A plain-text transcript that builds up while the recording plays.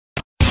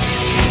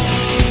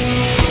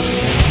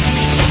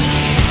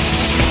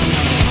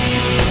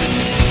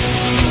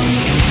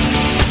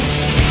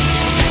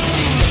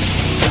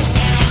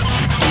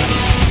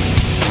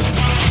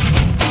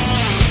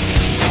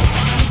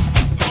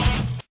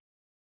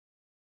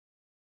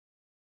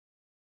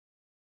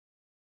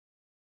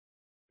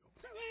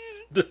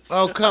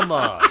Oh, come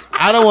on.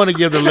 I don't want to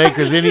give the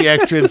Lakers any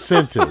extra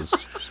incentives.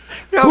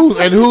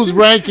 Who's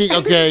ranking?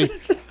 Okay,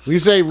 when you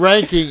say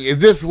ranking, is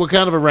this what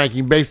kind of a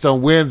ranking? Based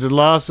on wins and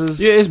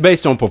losses? Yeah, it's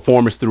based on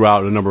performance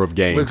throughout a number of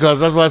games. Because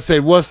that's why I say,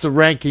 what's the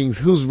rankings?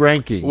 Who's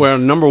ranking? Well,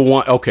 number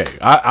one, okay,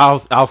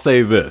 I'll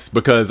say this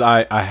because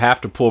I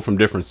have to pull from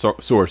different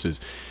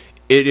sources.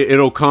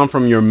 It'll come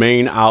from your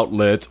main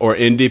outlets or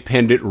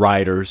independent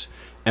writers.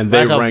 And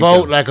they rank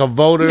them. Like a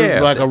voter,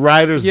 like a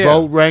writer's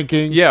vote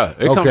ranking. Yeah,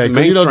 it comes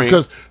from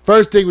because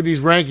first thing with these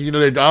rankings,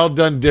 they're all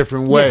done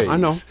different ways. Yeah, I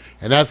know,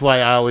 and that's why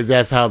I always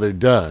ask how they're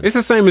done. It's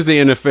the same as the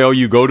NFL.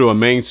 You go to a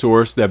main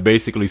source that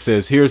basically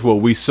says, "Here's what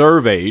we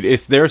surveyed."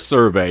 It's their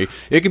survey.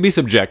 It can be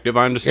subjective.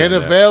 I understand.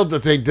 NFL, I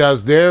think,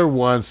 does their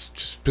ones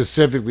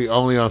specifically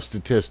only on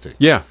statistics.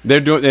 Yeah, they're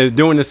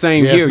doing the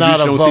same here. You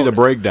just don't see the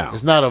breakdown.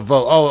 It's not a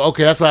vote. Oh,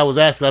 okay, that's why I was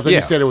asking. I thought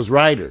you said it was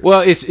writers.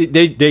 Well,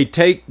 they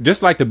take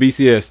just like the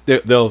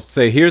BCS. They'll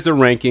say, here's the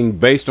ranking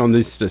based on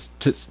these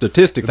statistics. The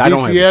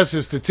BCS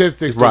is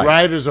statistics. The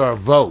writers are a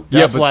vote.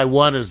 That's why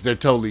one is they're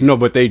totally... No,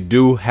 but they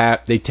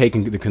take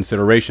into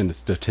consideration the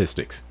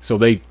statistics. So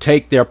they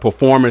take their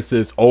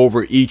performances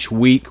over each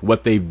week,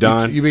 what they've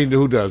done. You mean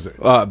who does it?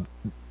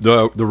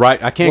 The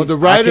right, I can't. Well, the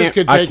writers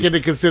can take into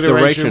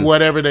consideration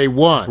whatever they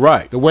want.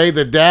 Right. The way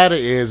the data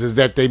is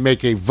that they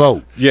make a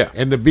vote. Yeah.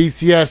 And the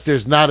BCS,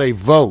 there's not a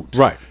vote.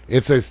 Right.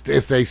 It's a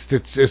straight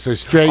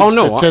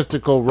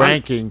statistical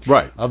ranking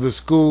of the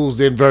schools.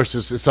 Then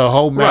versus it's a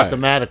whole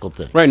mathematical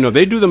thing. Right. No,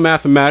 they do the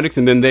mathematics,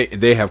 and then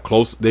they have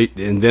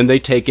and then they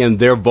take in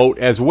their vote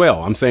as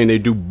well. I'm saying they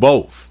do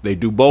both. They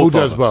do both. Who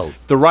does both?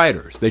 The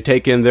writers. They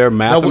take in their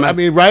mathematics. No, I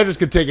mean, writers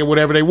can take in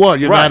whatever they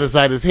want. You're not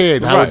inside his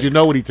head. How would you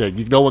know what he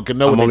takes? No one can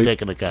know what they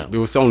take into account. It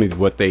was only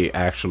what they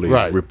actually.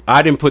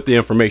 I didn't put the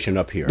information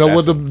up here. No,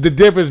 well, the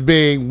difference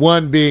being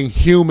one being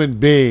human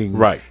beings,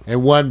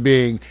 and one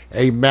being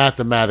a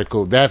mathematical.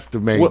 That's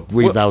the main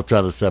reason I was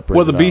trying to separate.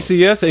 Well, the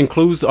BCS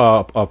includes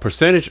a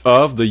percentage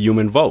of the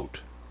human vote.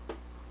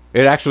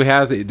 It actually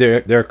has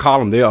their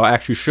column. They'll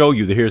actually show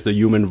you that here's the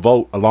human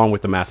vote along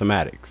with the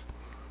mathematics.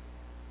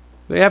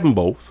 They have them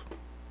both.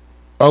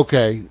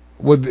 Okay.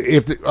 Well,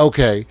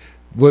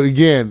 well,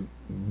 again,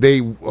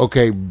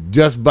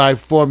 just by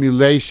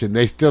formulation,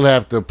 they still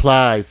have to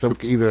apply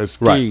either a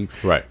scheme,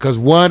 right? Because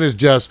one is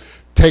just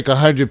take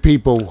 100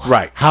 people.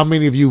 Right. How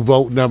many of you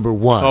vote number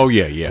one? Oh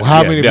yeah. Well,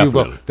 how many of you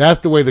vote? That's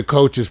the way the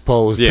coaches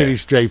poll is pretty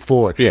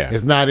straightforward. Yeah.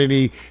 It's not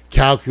any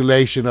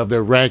calculation of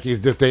their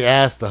rankings. Just they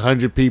asked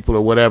 100 people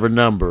or whatever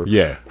number.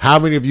 Yeah. How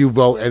many of you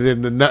vote? And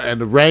then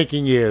the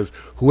ranking is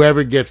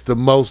whoever gets the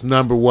most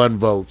number one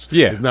votes.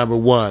 Yeah. Is number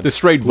one. The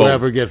straight vote.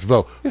 Whoever gets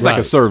vote. It's like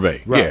a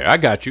survey. Right. Yeah, I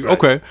got you. Right.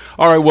 Okay.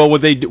 All right. Well,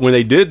 when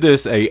they did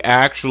this, they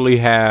actually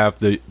have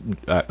the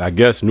I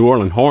guess New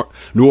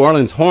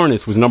Orleans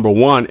Hornets was number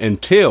one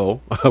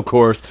until, of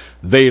course,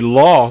 they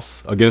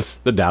lost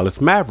against the Dallas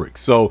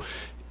Mavericks. So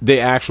they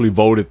actually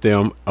voted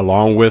them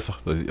along with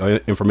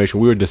the information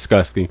we were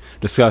discussing.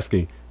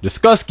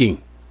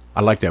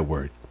 I like that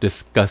word,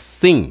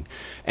 discussing,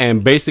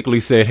 and basically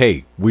said,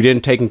 hey, we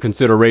didn't take in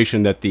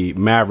consideration that the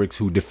Mavericks,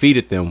 who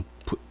defeated them,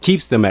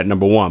 keeps them at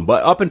number one.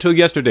 But up until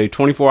yesterday,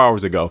 24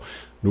 hours ago,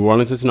 New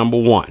Orleans is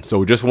number one. So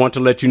we just want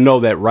to let you know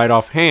that right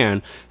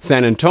offhand,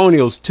 San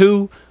Antonio's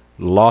 2,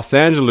 Los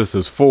Angeles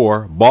is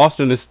 4,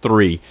 Boston is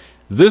 3.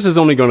 This is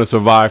only going to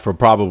survive for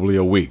probably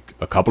a week.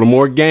 A couple of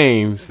more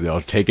games,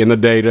 they'll take in the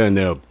data and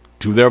they'll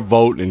do their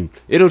vote, and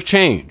it'll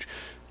change.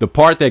 The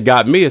part that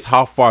got me is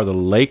how far the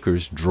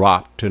Lakers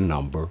dropped to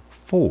number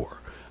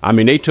 4. I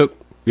mean,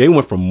 they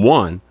went from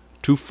 1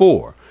 to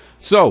 4.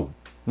 So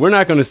we're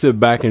not going to sit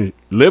back and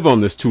live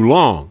on this too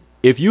long.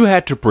 If you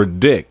had to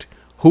predict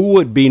who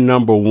would be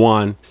number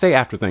 1, say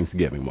after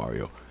Thanksgiving,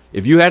 Mario,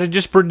 if you had to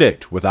just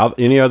predict without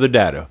any other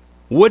data,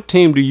 what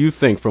team do you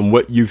think from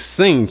what you've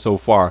seen so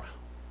far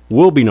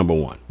will be number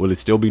 1? Will it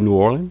still be New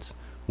Orleans?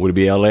 Would it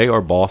be L.A.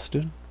 or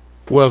Boston?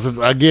 Well, since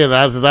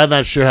I'm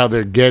not sure how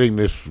they're getting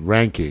this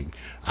ranking.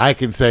 I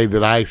can say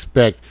that I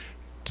expect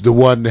the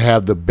one to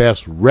have the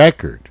best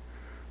record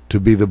to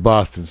be the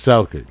Boston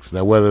Celtics.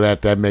 Now, whether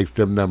that makes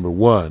them number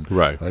 1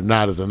 or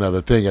not is another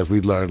thing, as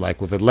we learned,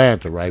 like with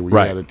Atlanta, right? We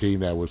had a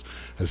team that was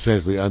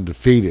essentially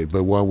undefeated,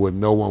 but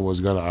no one was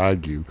going to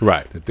argue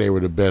that they were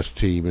the best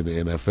team in the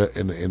NFL,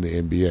 in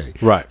the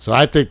NBA. Right. So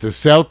I think the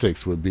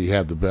Celtics would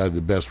have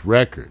the best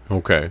record.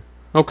 Okay.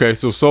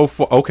 So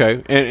far,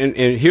 okay.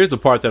 And here's the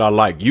part that I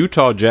like.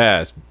 Utah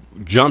Jazz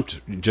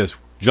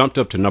jumped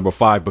up to number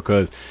 5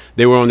 because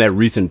they were on that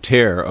recent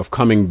tear of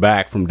coming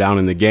back from down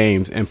in the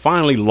games and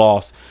finally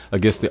lost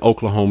against the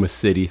Oklahoma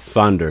City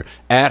Thunder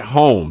at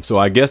home. So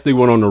I guess they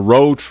went on a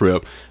road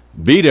trip,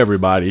 beat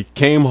everybody,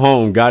 came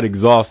home, got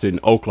exhausted,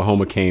 and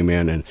Oklahoma came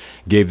in and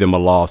gave them a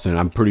loss. And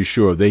I'm pretty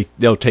sure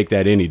they'll take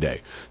that any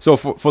day. So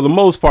for the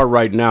most part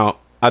right now,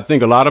 I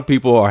think a lot of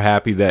people are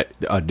happy that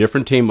a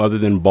different team other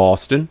than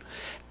Boston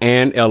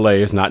and LA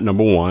is not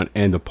number 1.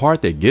 And the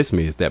part that gets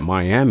me is that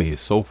Miami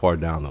is so far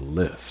down the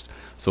list.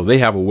 So they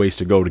have a ways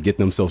to go to get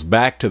themselves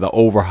back to the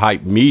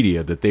overhyped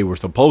media that they were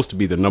supposed to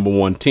be the number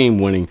one team,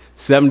 winning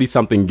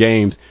 70-something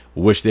games,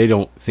 which they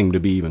don't seem to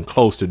be even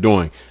close to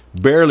doing.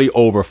 Barely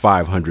over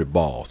 500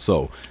 balls.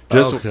 So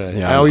just okay.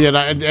 Yeah,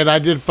 and I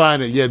did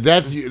find it. Yeah,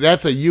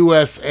 that's a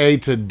USA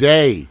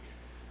Today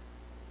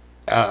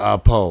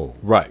poll.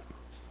 Right.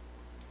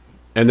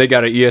 And they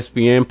got an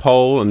ESPN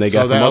poll, and they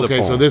got some other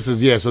polls. So this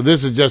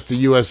is just the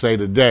USA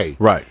Today.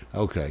 Right.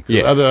 Okay.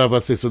 Yeah.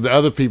 So the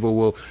other people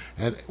will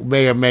and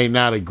may or may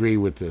not agree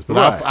with this, but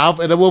Right.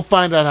 and we'll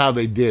find out how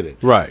they did it.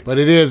 Right. But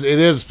it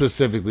is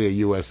specifically a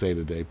USA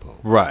Today poll.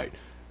 Right.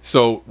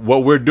 So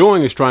what we're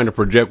doing is trying to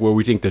project where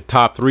we think the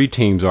top 3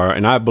 teams are,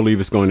 and I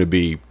believe it's going to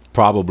be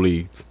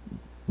probably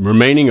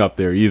remaining up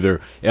there,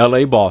 either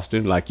L.A.,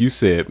 Boston, like you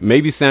said,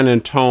 maybe San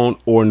Antonio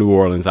or New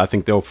Orleans. I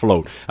think they'll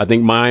float. I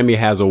think Miami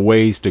has a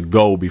ways to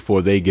go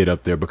before they get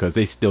up there because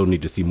they still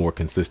need to see more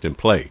consistent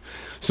play.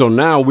 So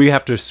now we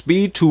have to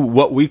speed to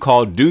what we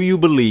call Do You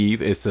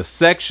Believe? It's a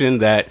section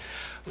that,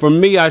 for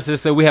me, I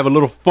just say we have a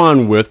little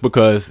fun with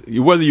because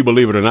whether you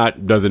believe it or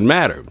not doesn't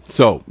matter.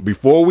 So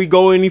before we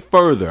go any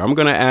further, I'm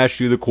going to ask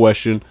you the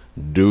question,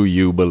 do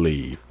you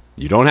believe?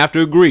 You don't have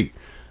to agree.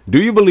 Do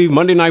you believe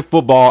Monday Night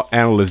Football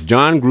analyst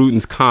John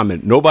Gruden's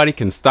comment, "Nobody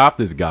can stop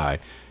this guy,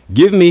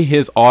 give me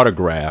his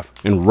autograph,"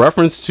 in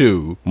reference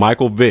to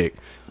Michael Vick,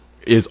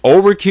 is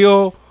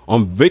overkill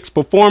on Vick's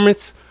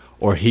performance,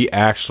 or he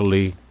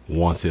actually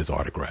wants his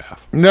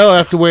autograph? No,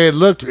 that's the way it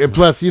looked. And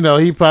plus,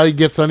 he probably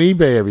gets on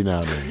eBay every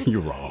now and then.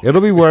 You're wrong.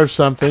 It'll be worth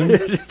something.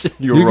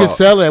 You're you wrong. can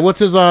sell that. What's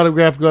his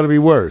autograph going to be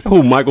worth?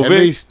 Who, Michael Vick? At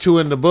least 2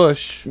 in the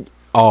bush.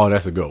 Oh,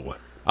 that's a good one.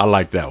 I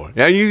like that one.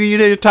 Yeah,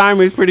 your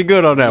timing is pretty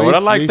good on that one. I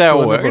like that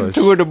one.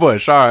 2 in the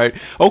bush. All right.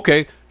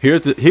 Okay.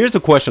 Here's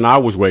the question I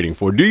was waiting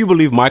for. Do you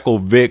believe Michael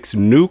Vick's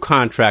new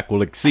contract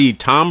will exceed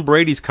Tom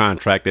Brady's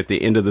contract at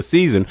the end of the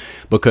season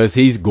because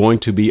he's going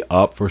to be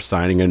up for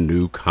signing a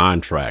new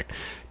contract?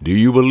 Do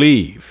you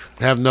believe?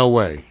 Have no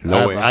way.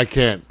 No way. I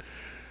can't.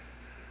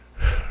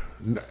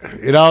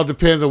 It all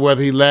depends on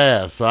whether he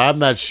lasts. So I'm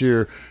not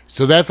sure.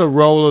 So that's a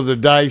roll of the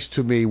dice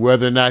to me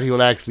whether or not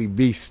he'll actually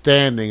be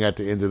standing at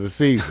the end of the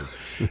season.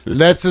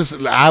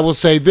 I will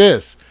say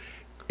this.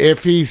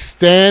 If he's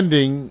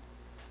standing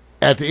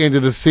at the end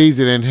of the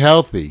season and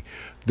healthy,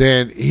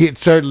 then he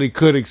certainly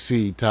could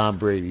exceed Tom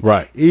Brady.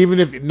 Right. Even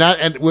if not,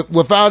 and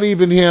without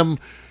even him,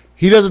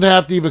 he doesn't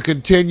have to even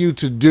continue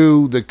to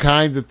do the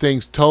kinds of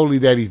things totally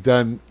that he's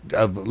done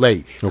of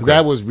late. Okay.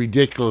 That was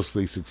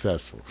ridiculously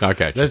successful.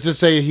 Okay. Let's just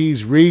say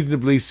he's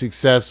reasonably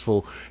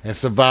successful and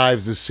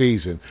survives the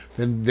season.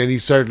 Then he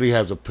certainly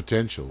has a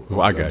potential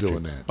of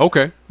doing that.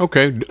 Okay.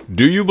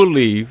 Do you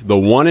believe the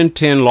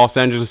 1-10 Los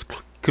Angeles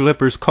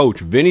Clippers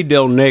coach Vinny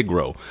Del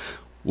Negro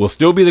will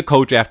still be the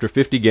coach after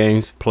 50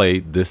 games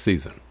played this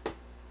season?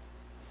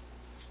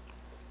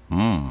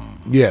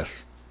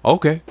 Yes.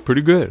 Okay,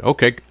 pretty good.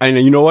 Okay, and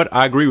you know what?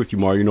 I agree with you,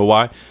 Mario. You know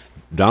why?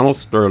 Donald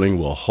Sterling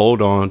will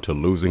hold on to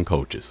losing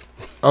coaches.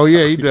 Oh,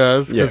 yeah, he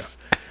does. Yeah.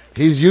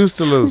 He's used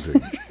to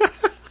losing.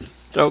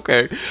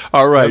 Okay,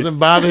 all right. Doesn't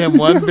bother him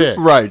one bit.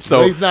 Right.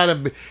 So he's not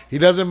he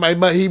doesn't.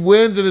 He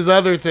wins in his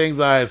other things,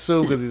 I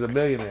assume, because he's a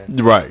millionaire.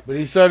 Right. But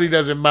he certainly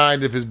doesn't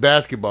mind if his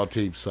basketball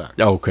team sucks.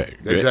 Okay.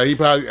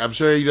 I'm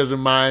sure he doesn't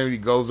mind when he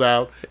goes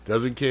out.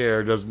 Doesn't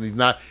care.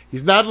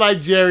 He's not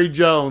like Jerry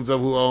Jones,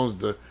 who owns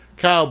the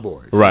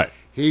Cowboys. Right.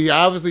 He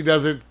obviously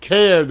doesn't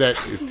care that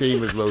his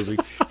team is losing.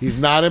 He's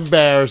not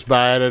embarrassed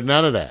by it or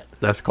none of that.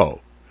 That's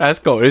cool. It's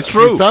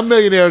true. See, some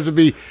millionaires would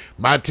be,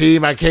 my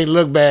team, I can't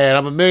look bad.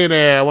 I'm a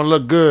millionaire. I want to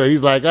look good.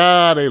 He's like,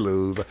 they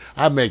lose.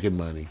 I'm making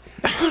money.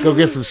 Let's go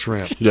get some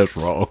shrimp. That's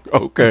wrong.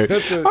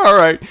 Okay. All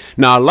right.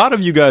 Now, a lot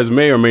of you guys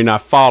may or may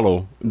not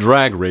follow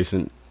drag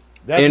racing.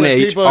 That's when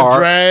people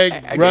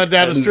run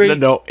down the street?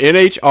 No,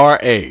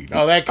 NHRA.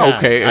 Oh, that kind.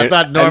 Okay. I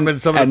thought Norman,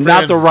 some of the and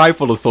friends, not the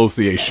Rifle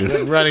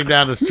Association. running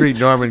down the street,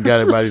 Norman got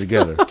everybody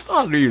together.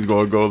 I knew he was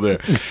going to go there.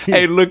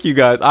 Hey, look, you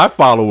guys, I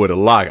follow it a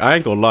lot. I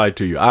ain't going to lie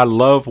to you. I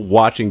love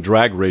watching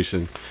drag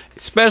racing,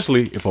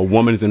 especially if a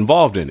woman's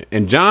involved in it.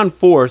 And John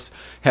Force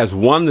has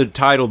won the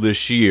title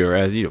this year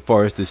as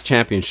far as this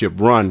championship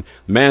run.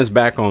 Man's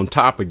back on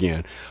top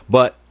again.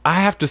 But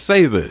I have to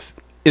say this.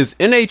 Is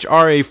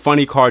NHRA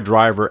funny car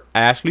driver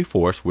Ashley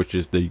Force, which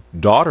is the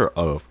daughter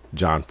of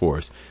John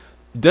Force,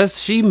 does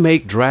she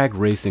make drag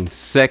racing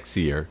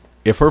sexier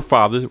if her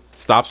father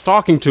stops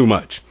talking too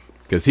much?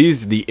 Because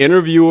he's the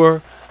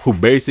interviewer who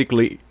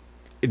basically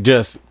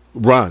just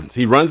runs.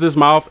 He runs his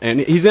mouth and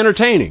he's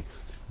entertaining.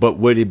 But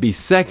would it be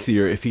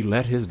sexier if he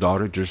let his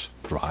daughter just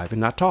drive and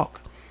not talk?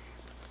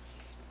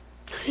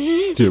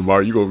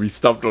 Mark, you going to be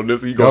stumped on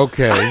this?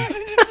 Okay.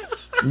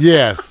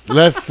 Yes,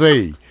 let's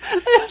see.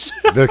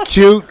 The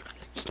cute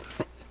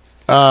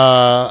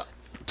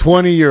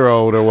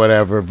 20-year-old or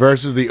whatever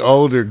versus the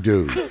older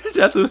dude.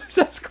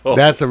 That's cool.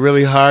 That's a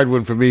really hard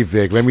one for me,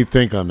 Vic. Let me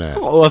think on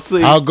that. Well, let's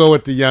see. I'll go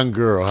with the young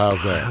girl.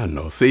 How's that? I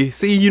know. See,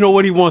 you know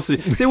what he wants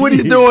to see. What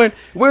he's doing.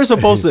 We're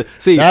supposed to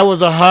see. That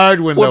was a hard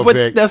one, though,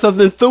 Vic. That's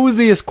an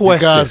enthusiast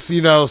question.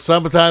 Because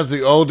sometimes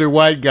the older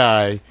white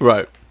guy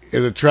right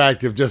is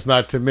attractive, just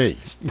not to me.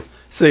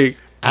 See,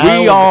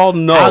 We all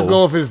know. I'll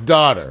go with his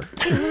daughter.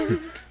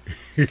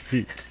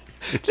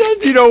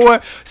 You know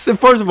what? So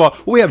first of all,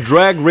 we have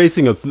drag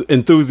racing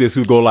enthusiasts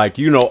who go like,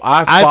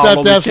 I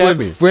thought that's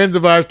when friends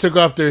of ours took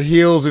off their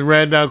heels and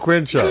ran down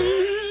Crenshaw.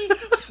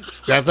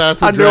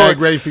 That's what drag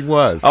racing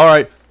was. All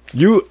right.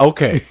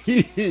 Okay.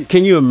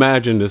 Can you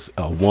imagine this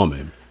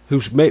woman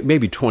who's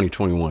maybe 20,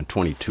 21,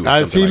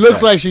 22 she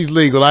looks like she's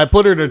legal. I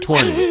put her in her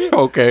 20s.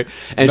 Okay.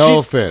 And no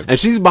offense. And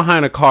she's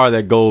behind a car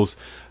that goes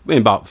in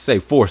about, say,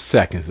 4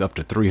 seconds up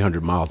to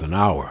 300 miles an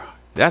hour.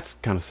 That's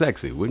kind of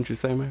sexy, wouldn't you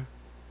say, man?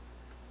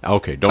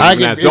 Okay, don't answer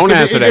that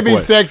question. It can be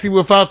sexy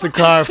without the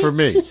car for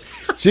me.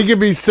 She can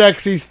be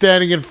sexy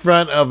standing in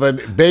front of a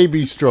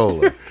baby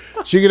stroller.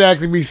 She could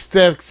actually be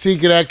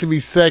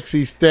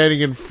sexy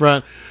standing in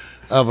front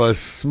of a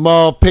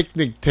small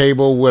picnic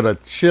table with a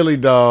chili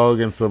dog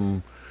and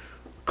some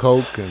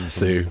Coke and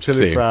some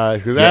chili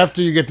fries. Because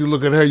after you get to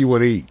look at her, you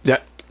want to eat. Yeah.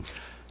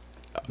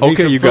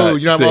 Okay, you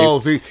guys. I'm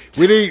old. See,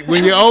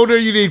 when you're older,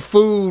 you need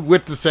food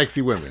with the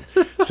sexy women.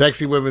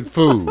 Sexy women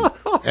food.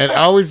 And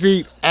always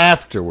eat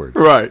afterward.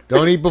 Right.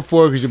 Don't eat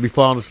before because you'll be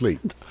falling asleep.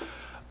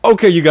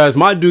 Okay, you guys,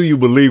 my Do You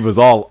Believe is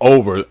all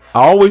over.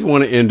 I always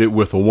want to end it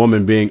with a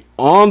woman being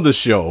on the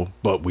show,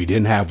 but we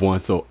didn't have one.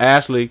 So,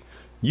 Ashley,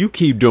 you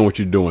keep doing what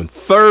you're doing.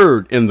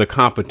 Third in the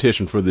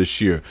competition for this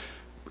year.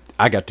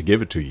 I got to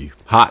give it to you.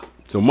 Hot.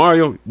 So,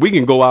 Mario, we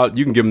can go out.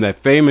 You can give him that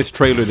famous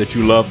trailer that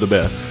you love the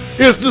best.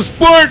 It's the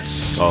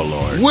sports. Oh,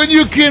 Lord. When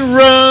you can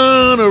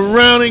run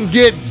around and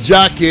get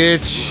jock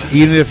itch,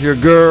 even if you're a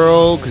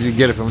girl, because you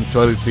get it from the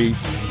toilet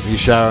seats, you're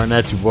showering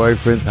at your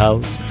boyfriend's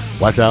house.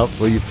 Watch out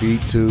for your feet,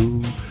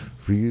 too,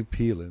 for you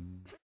peeling.